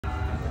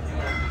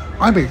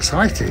I'm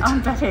excited.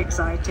 I'm very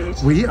excited.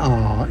 We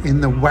are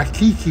in the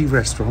Waikiki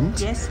Restaurant.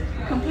 Yes,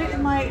 complete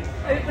with my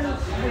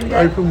open window.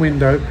 Open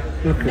window.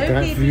 Look No at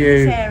that people in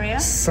view. this area.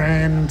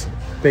 Sand,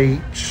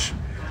 beach.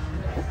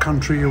 What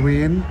country are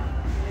we in?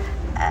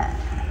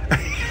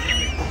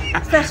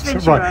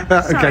 Fuerteventura. Right.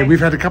 Okay, Sorry. we've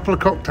had a couple of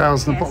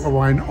cocktails and a Yes. bottle of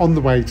wine on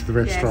the way to the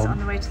Yes, restaurant. on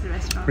the way to the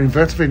restaurant. We're in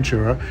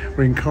Fuerteventura.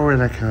 We're in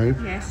Corralejo.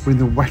 Yes. We're in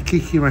the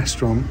Waikiki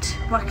Restaurant.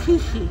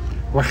 Waikiki.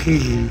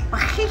 Waikiki.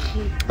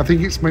 Waikiki. I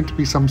think it's meant to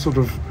be some sort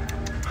of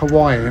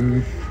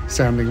Hawaiian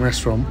sounding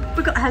restaurant.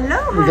 We got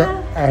Aloha. We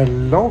got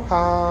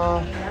Aloha.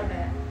 Love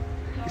it.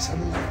 It's a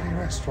lovely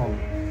restaurant.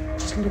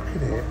 Just look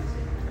at it.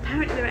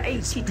 Apparently there are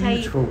 80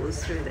 beautiful.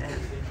 tables through there.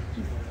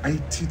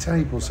 80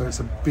 tables, so it's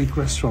a big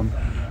restaurant.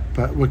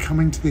 But we're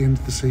coming to the end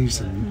of the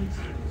season.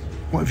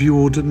 What have you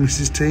ordered,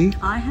 Mrs. T?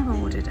 I have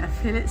ordered a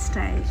fillet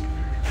steak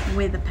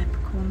with a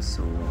peppercorn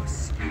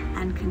sauce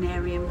and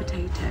canary and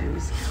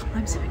potatoes.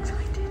 I'm so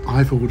excited.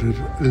 I've ordered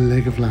a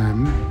leg of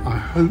lamb. I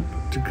hope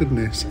to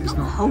goodness it's A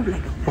not. whole leg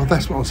of lamb. Well,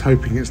 that's what I was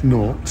hoping it's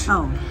not.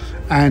 Oh,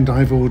 And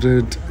I've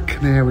ordered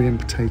canary and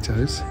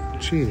potatoes.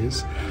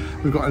 Cheers.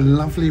 We've got a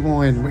lovely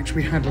wine which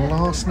we had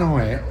last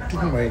night,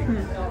 didn't we?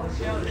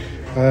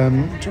 Do you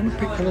want to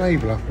pick the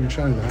label up and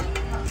show that?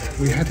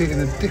 We had it in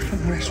a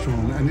different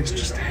restaurant and it's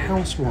just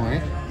house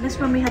white. that's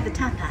when we had the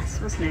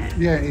tapas, wasn't it?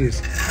 Yeah, it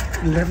is.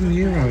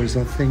 €11,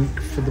 I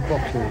think, for the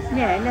bottle.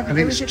 Yeah, 11. And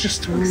It it's was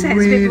just It's a bit more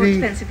really.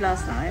 expensive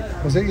last night.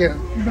 Was it? Yeah.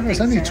 No, it was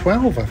think only so.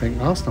 12, I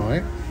think, last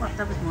night. Well,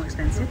 that was more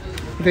expensive.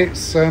 But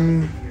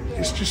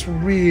it's just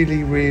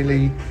really,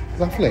 really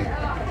lovely.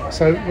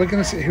 So we're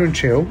going to sit here and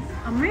chill.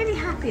 I'm really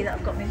happy that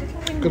I've got my little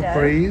window. Good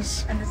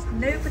breeze. And there's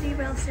nobody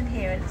else in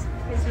here. And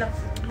it's lovely.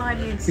 My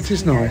immune system. It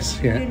is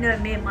nice, yeah. You know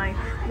me and my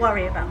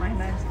worry about my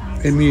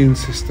Immune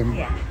system.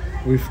 Yeah.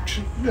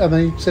 And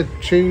they said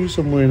choose,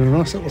 and we're in a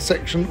nice little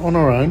section on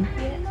our own.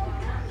 Yeah.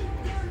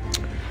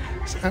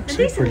 It's But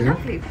absolutely these are brilliant.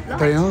 lovely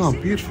lights, They are isn't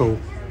it? beautiful.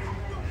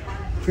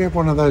 If we had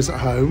one of those at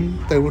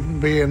home, there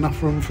wouldn't be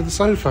enough room for the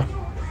sofa,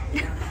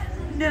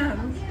 No.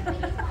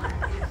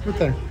 would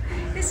there?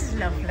 This is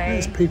lovely.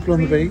 There's people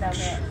on the Really beach. love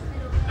it.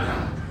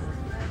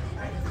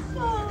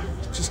 Oh,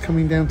 Just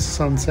coming down to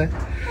sunset.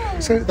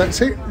 So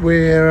that's it.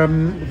 We're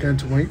going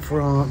to wait for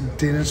our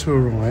dinner to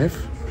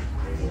arrive,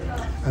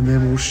 and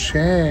then we'll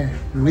share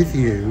with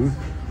you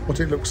what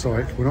it looks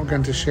like. We're not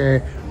going to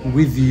share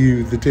with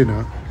you the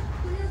dinner.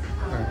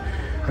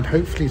 And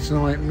hopefully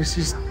tonight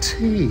Mrs.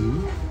 T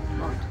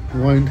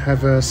won't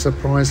have a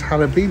surprise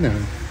jalapeno.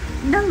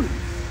 no.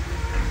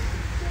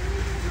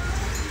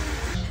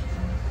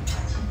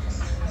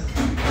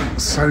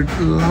 So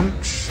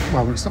lunch,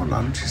 well, it's not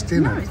lunch, it's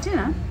dinner. No, it's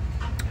dinner.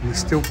 There's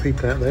still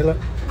people out there, look.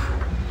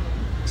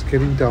 It's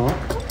getting dark.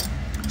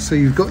 So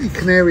you've got your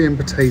canary and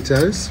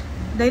potatoes.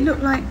 They look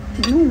like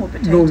normal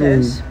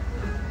potatoes. Normal.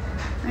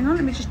 Hang on,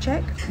 let me just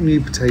check. New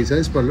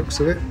potatoes by the looks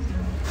of it.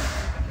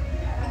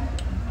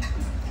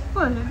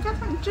 Well, there's a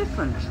definite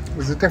difference.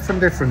 There's a definite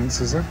difference,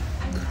 is there?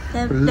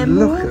 They're But look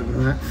more.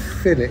 at that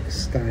fillet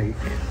steak,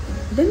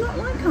 They're not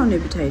like our new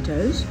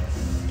potatoes.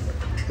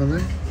 are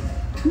they?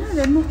 No,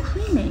 they're more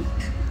creamy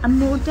and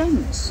more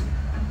dense.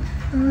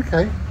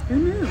 Okay, Who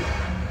knew?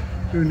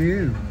 who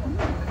knew?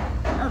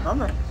 I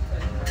love it.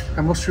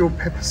 And what's your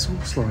pepper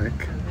sauce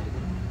like?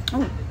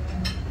 Oh.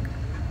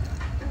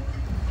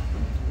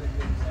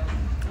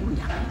 Oh,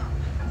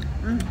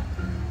 yeah.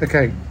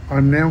 Okay,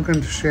 I'm now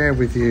going to share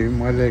with you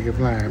my leg of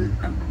lamb.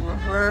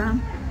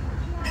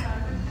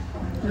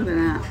 Look at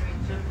that.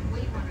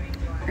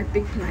 A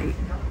big plate.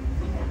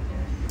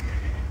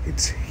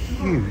 It's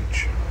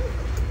huge.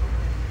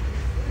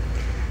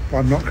 But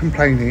I'm not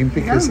complaining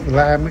because No.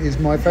 lamb is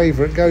my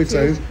favourite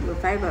go-to. Your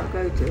favourite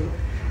go-to.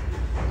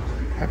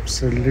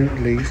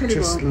 Absolutely, Tell you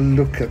just what,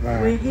 look at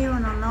that. We're here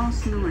on our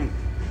last night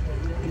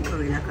in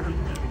Corralejo.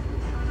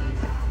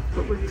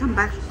 But we'll come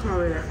back to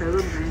Corralejo,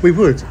 wouldn't we? We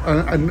would,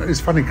 and it's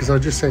funny because I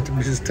just said to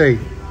Mrs. T,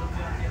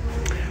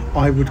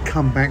 I would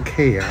come back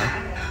here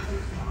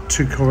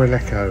to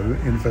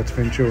Corralejo in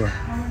Fuerteventura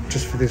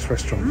just for this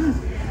restaurant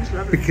It's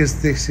lovely.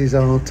 because this is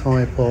our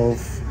type of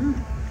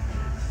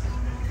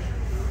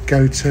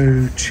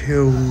go-to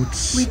chilled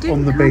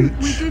on the We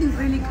beach. didn't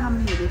really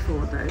come here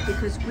before though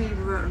because we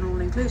were at an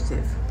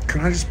all-inclusive.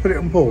 Can I just put it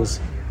on pause?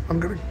 I'm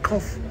going to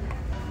cough.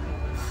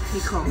 He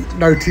coughed.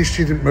 Notice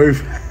she didn't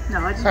move. No,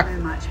 I didn't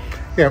very much.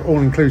 Yeah,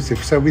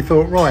 all-inclusive. So we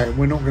thought, right,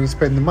 we're not going to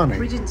spend the money.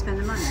 We didn't spend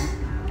the money.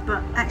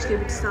 But actually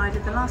we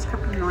decided the last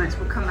couple of nights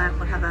we'll come out,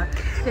 we'll have a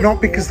bit Not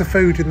of because the walk.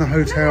 food in the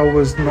hotel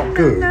was not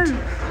good. No.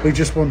 We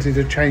just wanted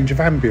a change of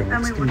ambience,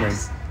 And we didn't we? wanted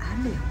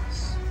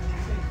ambience.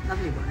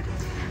 Lovely word.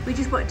 We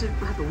just wanted to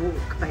have a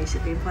walk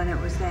basically and find out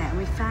what was there. And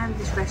we found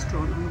this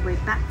restaurant on the way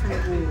back from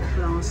the walk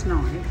last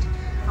night.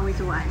 And we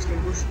thought actually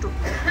we'll stop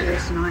here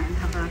tonight and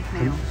have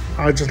a meal.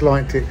 I just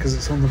liked it because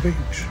it's on the beach.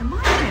 It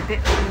might be a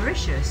bit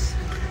Mauritius.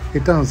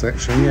 It does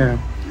actually, yeah.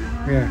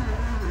 Yeah.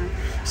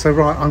 So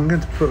right, I'm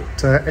going to put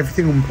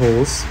everything on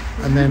pause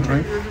and then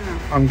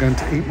I'm going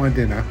to eat my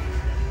dinner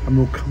and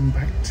we'll come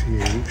back to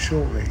you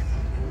shortly.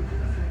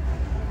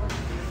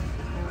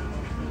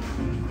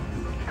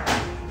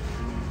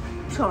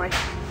 Sorry.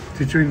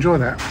 Did you enjoy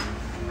that?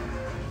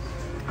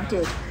 I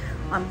did.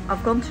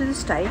 I've gone through the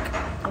steak.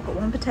 I've got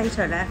one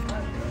potato left,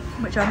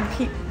 which I'm gonna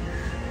keep.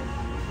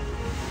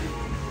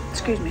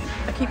 Excuse me.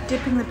 I keep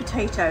dipping the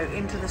potato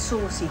into the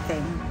saucy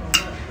thing.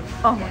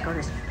 Oh my god,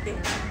 it's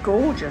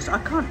gorgeous. I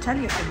can't tell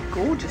you how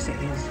gorgeous it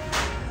is.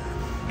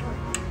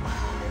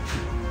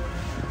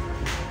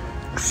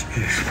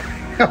 Excuse me.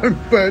 I'm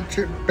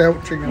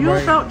belching away.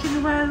 You're belching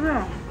away as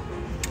well.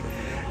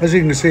 As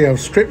you can see, I've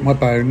stripped my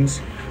bones.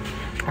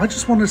 I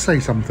just want to say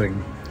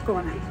something. Go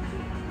on then.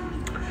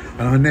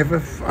 And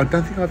I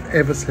don't think I've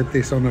ever said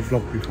this on a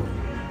vlog before.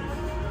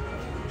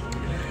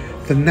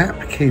 The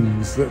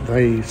napkins that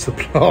they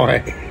supply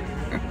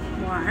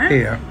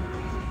here,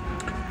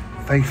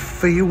 they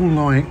feel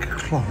like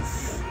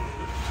cloth,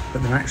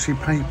 but they're actually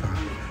paper.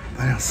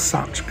 They are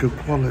such good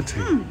quality.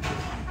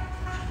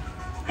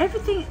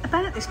 Everything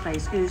about this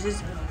place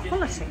oozes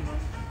quality.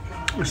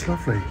 It's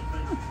lovely.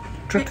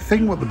 Do you have to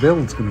think what the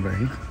bill's going to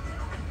be?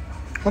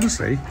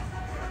 Honestly,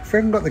 if you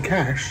haven't got the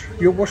cash,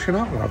 you're washing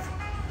up, love.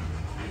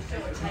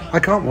 I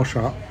can't wash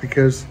up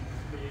because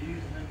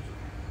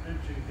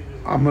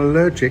I'm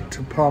allergic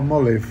to palm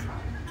olive.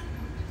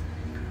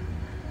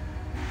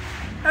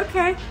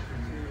 Okay.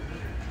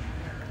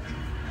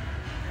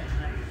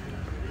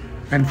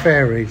 And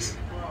fairies.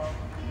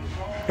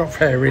 Not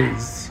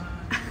fairies.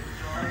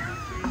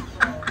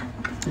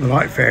 I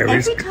like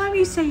fairies. Every time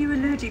you say you're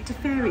allergic to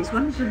fairies,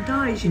 one of them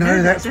dies. You No,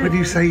 know that's that, when don't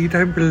you say you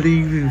don't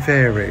believe in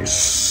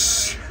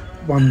fairies.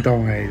 One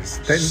dies.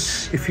 Then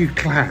if you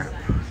clap,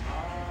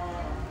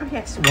 Oh,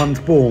 yes. one's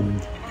born.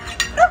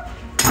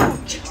 Oh,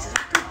 Jesus.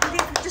 I don't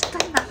believe I've just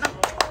done that.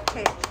 I've dropped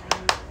it.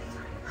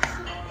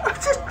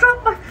 I've just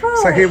dropped my fork.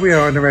 So here we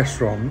are in a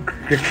restaurant.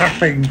 You're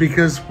clapping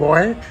because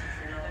why?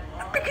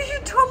 Because you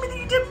told me that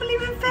you didn't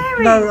believe in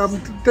fairies.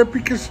 No,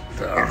 because...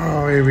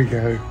 Oh, here we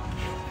go.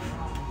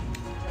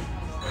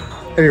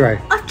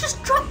 Anyway, I've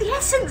just dropped the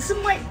essence and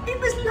it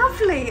was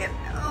lovely.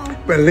 And,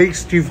 but at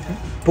least you've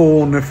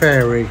born a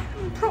fairy.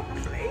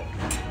 properly.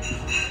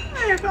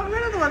 Hey, I've got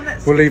another one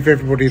that's... We'll leave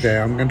everybody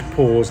there. I'm going to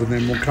pause and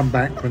then we'll come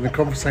back when the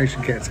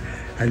conversation gets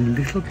a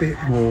little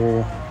bit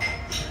more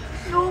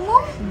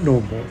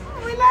normal.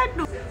 We like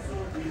normal.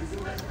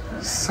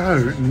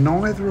 So,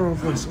 neither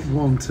of us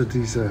want a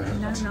dessert,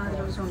 No,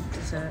 neither of us want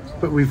dessert.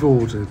 but we've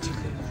ordered.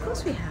 Of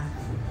course we have.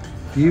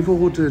 You've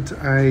ordered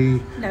a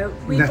No,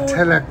 we've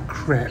Nutella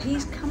crepe.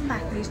 He's come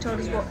back and he's told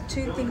us what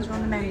two things are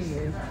on the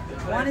menu.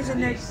 One is a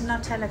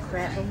Nutella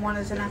crepe and one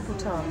is an apple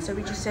tart. So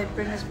we just said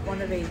bring us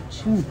one of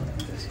each.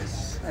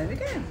 There we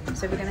go.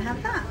 So we're going to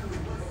have that.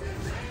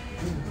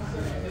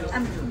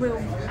 And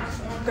we'll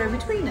go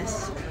between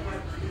us.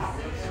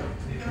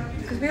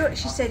 Because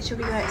she said, shall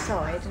we go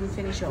outside and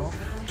finish off?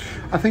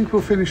 I think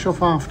we'll finish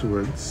off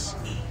afterwards.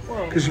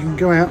 Well, Because you can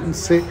go out and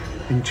sit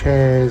in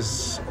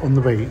chairs on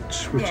the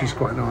beach, which Yeah. is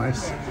quite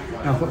nice.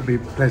 I thought it'd be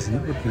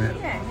pleasant, wouldn't it?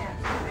 yeah.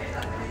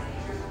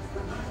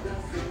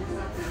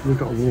 We've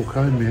got to walk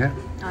home yet.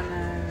 I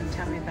know,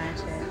 tell me about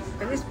it.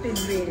 But it's been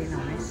really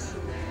nice.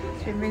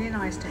 It's been really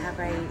nice to have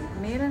a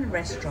meal in a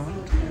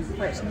restaurant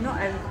where it's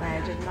not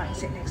overcrowded and I can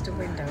sit next to a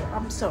window.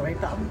 I'm sorry,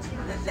 but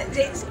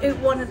it's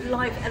one of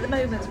life, at the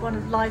moment, it's one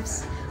of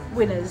life's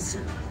winners.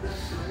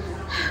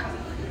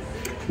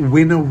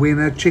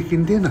 Winner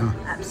chicken dinner.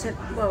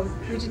 Absolutely. Well,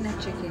 we didn't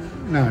have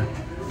chicken. No,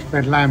 we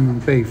had lamb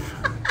and beef.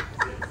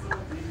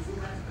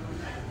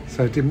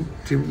 So did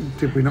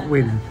we not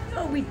win?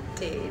 Oh, we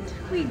did.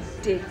 We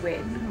did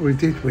win. We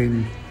did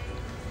win.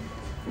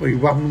 We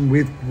won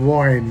with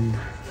wine.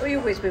 We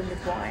always win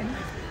with wine.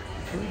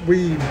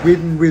 We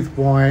win with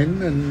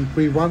wine and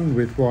we won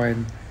with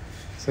wine.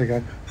 So you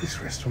go,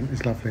 this restaurant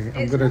is lovely.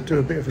 I'm going to do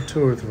a bit of a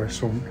tour of the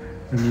restaurant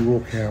when we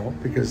walk out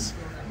because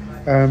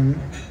I'll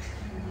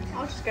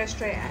just go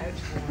straight out.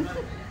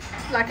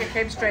 Like I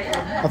came straight in.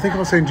 I think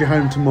I'll send you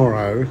home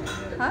tomorrow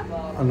Huh?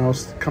 and I'll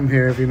come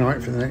here every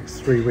night for the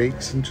next 3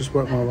 weeks and just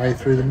work my way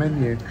through the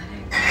menu.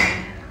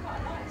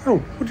 Oh,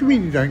 what do you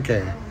mean you don't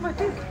care? I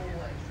do.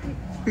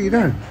 But you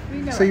don't.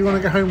 know So you I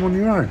want to go home on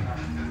your own?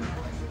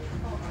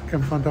 Go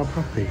and find our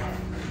puppy.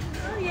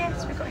 Oh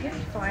yes, we got him.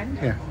 Fine.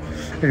 Yeah.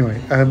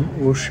 Anyway,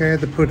 we'll share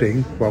the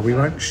pudding. Well, we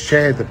won't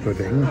share the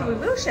pudding. We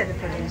will share the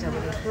puddings over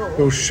the floor.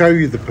 We'll show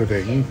you the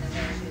pudding.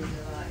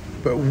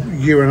 But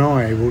you and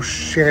I will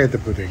share the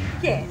pudding.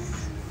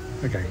 Yes.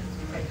 Okay.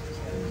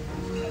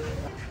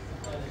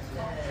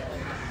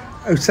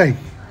 Oh, say.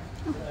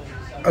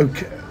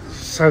 Okay.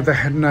 So they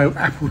had no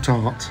apple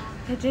tart.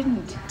 They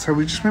didn't. So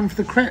we just went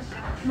for the crepe.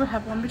 We'll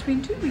have one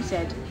between two, we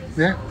said.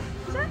 Yeah.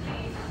 Is that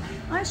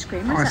ice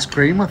cream? Is Ice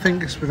cream. I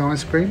think it's with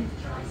ice cream.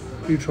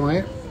 You try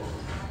it.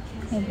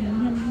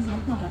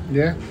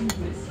 Yeah.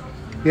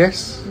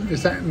 Yes.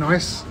 Is that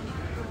nice?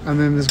 And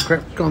then there's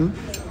crepe. Go on.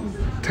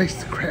 Taste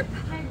the crepe.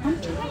 I'm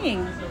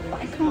trying, but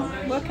I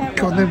can't work out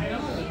Go on what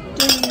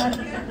then.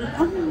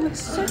 I'm doing. Oh,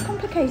 it's so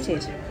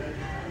complicated.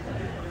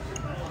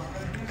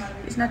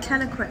 It's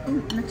Nutella crepe.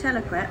 Ooh,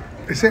 Nutella crepe,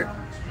 Is it?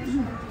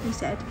 he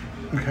said.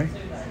 Okay.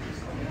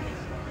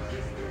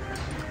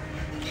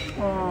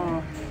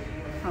 Oh,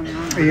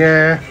 nice.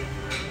 Yeah.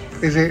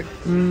 Is it?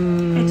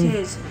 It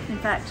is, in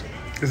fact.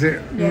 Is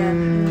it? Yeah,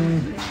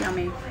 it's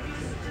yummy.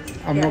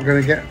 I'm not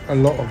going to get a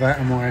lot of that,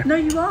 am I? No,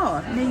 you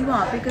are. No, you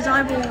are, because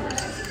I will.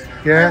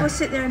 Yeah. I will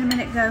sit there in a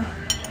minute and go.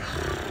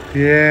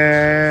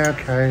 Yeah.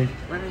 Okay.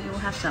 Well, you'll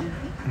have some.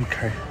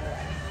 Okay.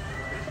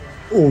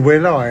 Or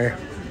will I?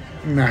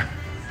 No.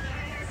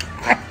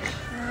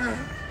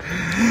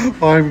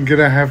 I'm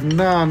gonna have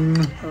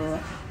none. Oh.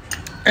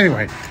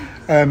 Anyway,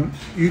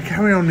 you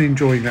carry on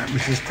enjoying that,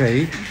 Mrs.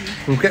 T.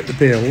 We'll get the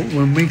bill.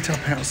 We'll meet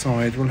up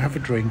outside. We'll have a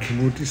drink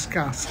and we'll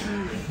discuss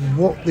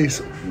what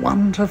this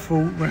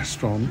wonderful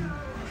restaurant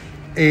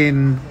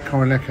in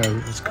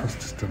Corralejo has cost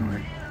us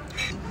tonight.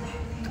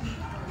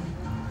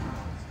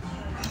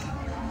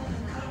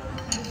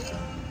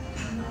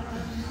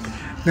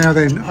 Now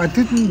then, I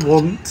didn't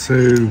want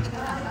to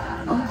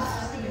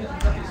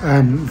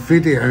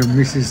video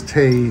Mrs.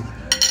 T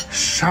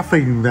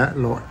shoving that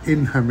lot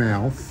in her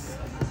mouth.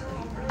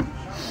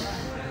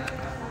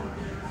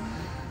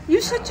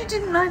 You said you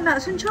didn't like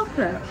nuts and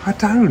chocolate. I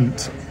don't.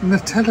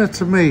 Nutella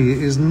to me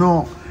is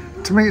not.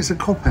 To me, it's a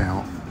cop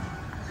out,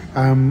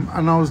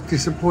 and I was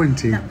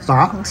disappointed.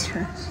 But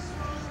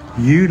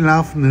you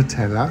love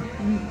Nutella.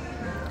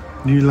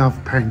 You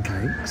love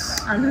pancakes.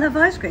 I love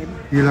ice cream.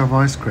 You love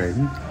ice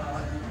cream.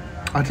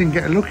 I didn't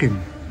get a look in.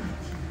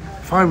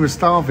 If I was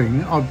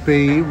starving, I'd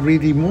be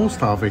really more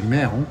starving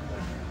now.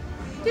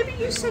 Yeah, but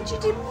you said you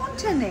didn't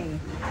want any.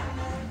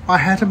 I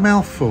had a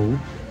mouthful.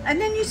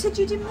 And then you said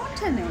you didn't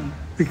want any.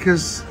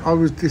 Because I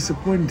was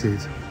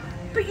disappointed.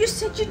 But you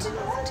said you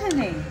didn't want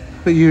any.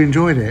 But you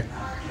enjoyed it.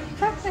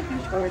 Perhaps I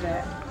enjoyed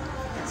it.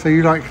 So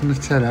you like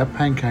Nutella,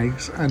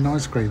 pancakes and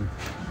ice cream.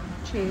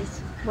 Cheers.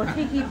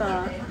 Waikiki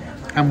bar.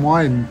 And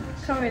wine.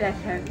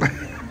 Corralejo.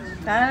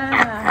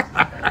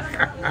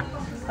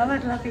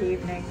 Have a lovely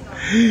evening.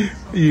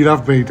 You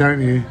love me,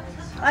 don't you?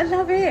 I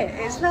love it.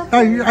 It's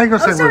lovely. Oh, I got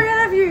to say sorry,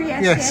 I love you.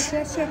 Yes.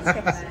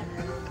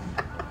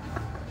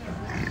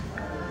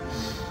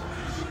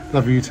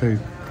 Love you too.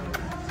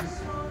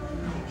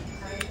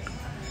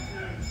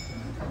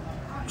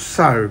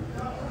 So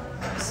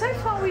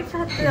far we've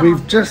had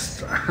we've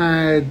just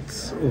had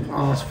or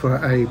asked for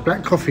a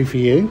black coffee for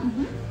you,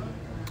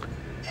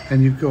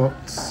 and you've got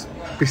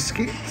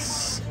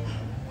biscuits.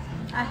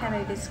 I have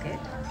a biscuit.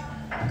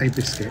 A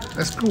biscuit.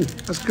 That's cool.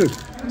 That's good.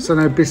 So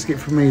no biscuit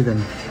for me then.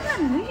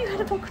 No, you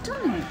had a vodka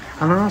tonic.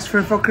 And I asked for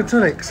a vodka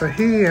tonic. So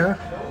here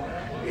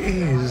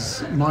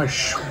is my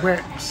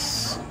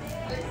Schweppes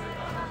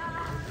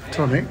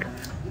tonic,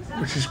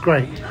 which is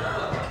great.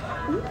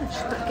 Ooh,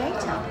 just put a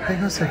gate up. Hang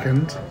on a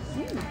second.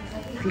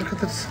 Look at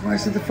the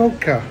size of the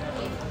vodka.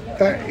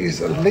 That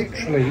is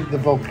literally the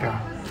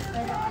vodka.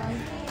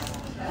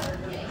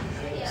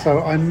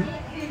 So I'm...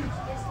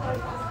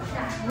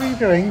 What are you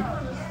doing?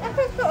 I've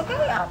got a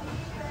gate up.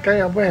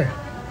 Gate up where?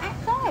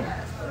 Outside.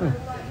 Oh.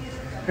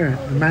 Yeah,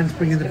 the man's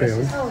bringing the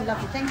bill. Oh,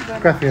 lovely. Thank you very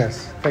much.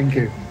 Gracias. Thank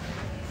you.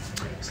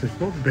 So we've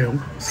got the bill.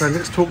 So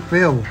let's talk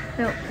bill.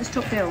 Bill, let's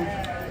talk Bill.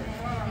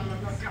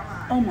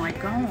 Oh my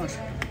God.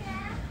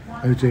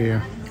 Oh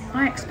dear.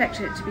 I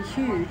expected it to be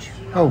huge.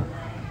 Oh,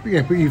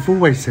 yeah, but you've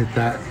always said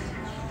that.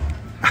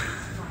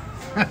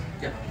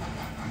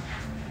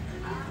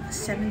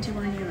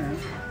 71 €.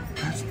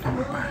 That's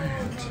not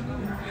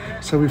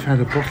bad. So we've had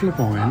a bottle of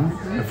wine,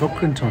 a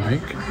vodka and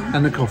tonic,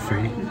 and a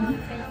coffee,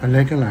 a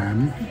leg of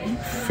lamb,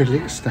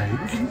 fillet steak,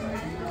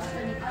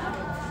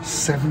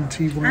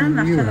 71 And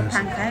I have a euros.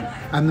 pancake.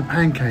 And the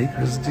pancake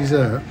as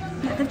dessert.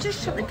 Yeah, they've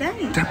just shut the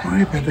gate. Don't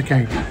worry about the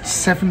game.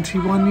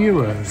 71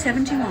 euros.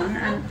 71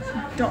 and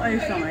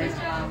 .05.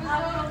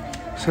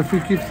 So if we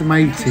give them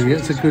 80,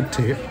 it's a good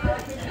tip.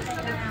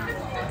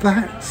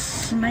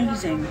 That's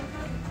Amazing.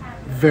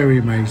 very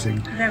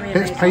amazing. Very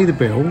Let's amazing. pay the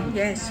bill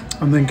Yes.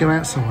 and then go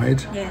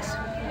outside Yes.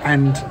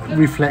 and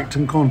reflect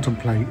and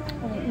contemplate.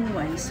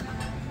 Always.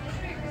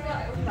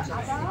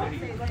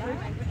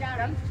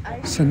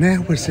 So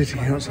now we're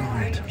sitting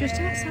outside. Just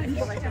outside.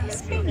 Look at that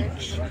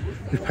spinach.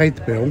 We've paid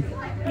the bill.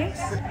 Yes.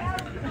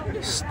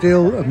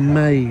 Still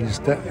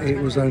amazed that it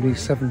was only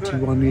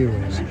 71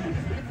 euros.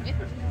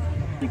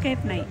 We gave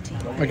him 80.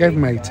 I gave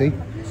him 80.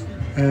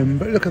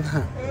 But look at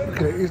that.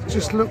 Look at it. It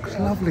just looks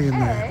lovely in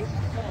there.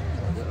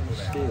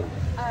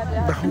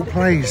 The whole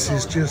place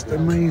is just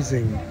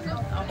amazing.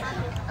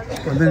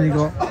 And then you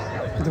got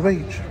the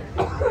beach.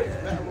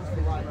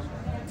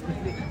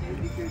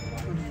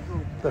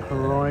 The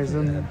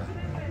horizon.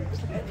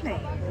 Lovely.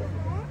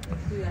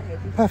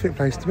 Perfect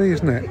place to be,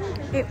 isn't it?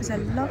 It was a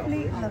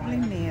lovely, lovely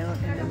meal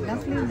in a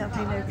lovely,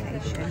 lovely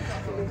location.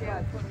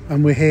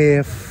 And we're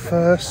here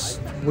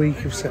first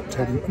week of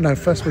September. No,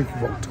 first week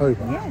of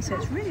October. Yeah, so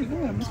it's really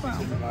warm as well.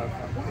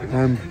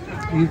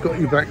 You've got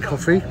your black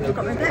coffee. I've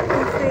got my black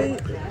coffee.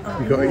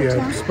 You've got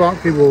your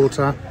sparkly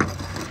water.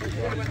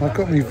 I've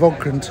got my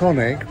vodka and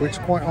tonic, which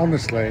quite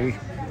honestly,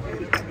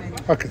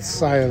 I could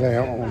sail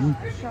out on.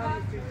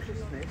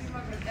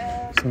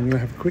 So I'm going to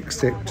have a quick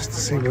sip just to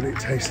see what it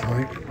tastes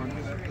like.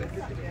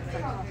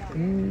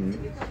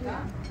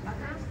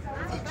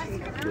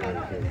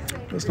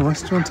 That's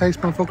nice. Do you want to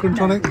taste my vodka and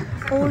tonic?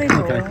 All in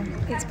all, Okay.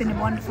 it's been a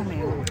wonderful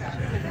meal.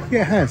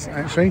 Yeah, it has,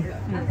 actually.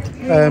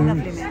 Really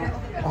lovely meal.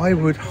 I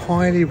would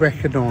highly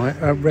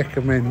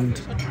recommend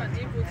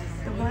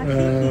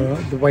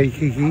the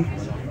Waikiki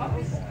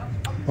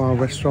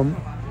Restaurant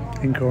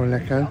in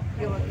Corralejo.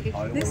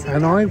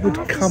 And I would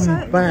come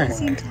back. They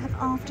seem to have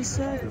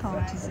after-serve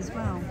parties as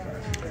well.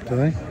 Do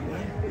they?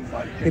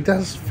 It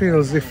does feel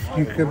as if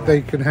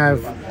they could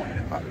have.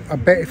 I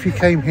bet if you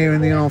came here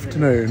in the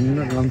afternoon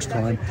at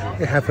lunchtime,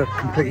 it'd have a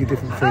completely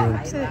different feel. Oh,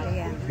 absolutely,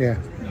 yeah.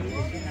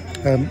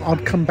 Yeah.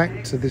 I'd come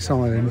back to this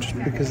island just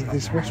because of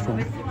this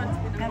restaurant.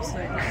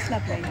 Absolutely, it's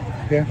lovely.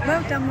 Yeah.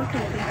 Well done,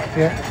 Waikiki.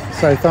 Yeah.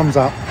 So thumbs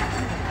up.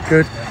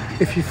 Good.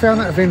 If you found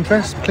that of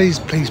interest, please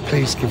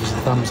give us a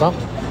thumbs up.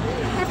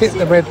 Hit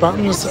the red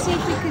buttons. See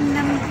if we can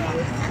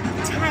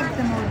tag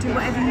them or do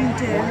whatever you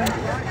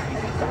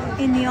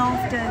do in the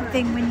after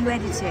thing when you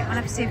edit it. I'll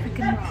have to see if we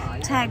can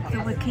tag the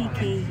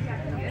Waikiki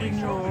in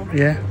your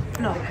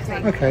vlog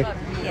thing. Okay.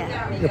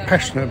 Yeah. You're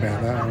passionate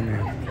about that, aren't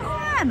you?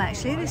 I am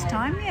actually this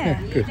time, yeah.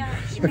 Good.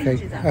 Should maybe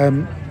Okay. do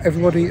that.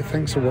 Everybody,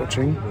 thanks for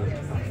watching.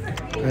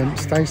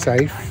 Stay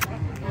safe.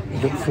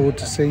 Look forward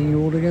to seeing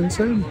you all again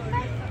soon.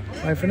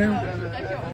 Bye for now.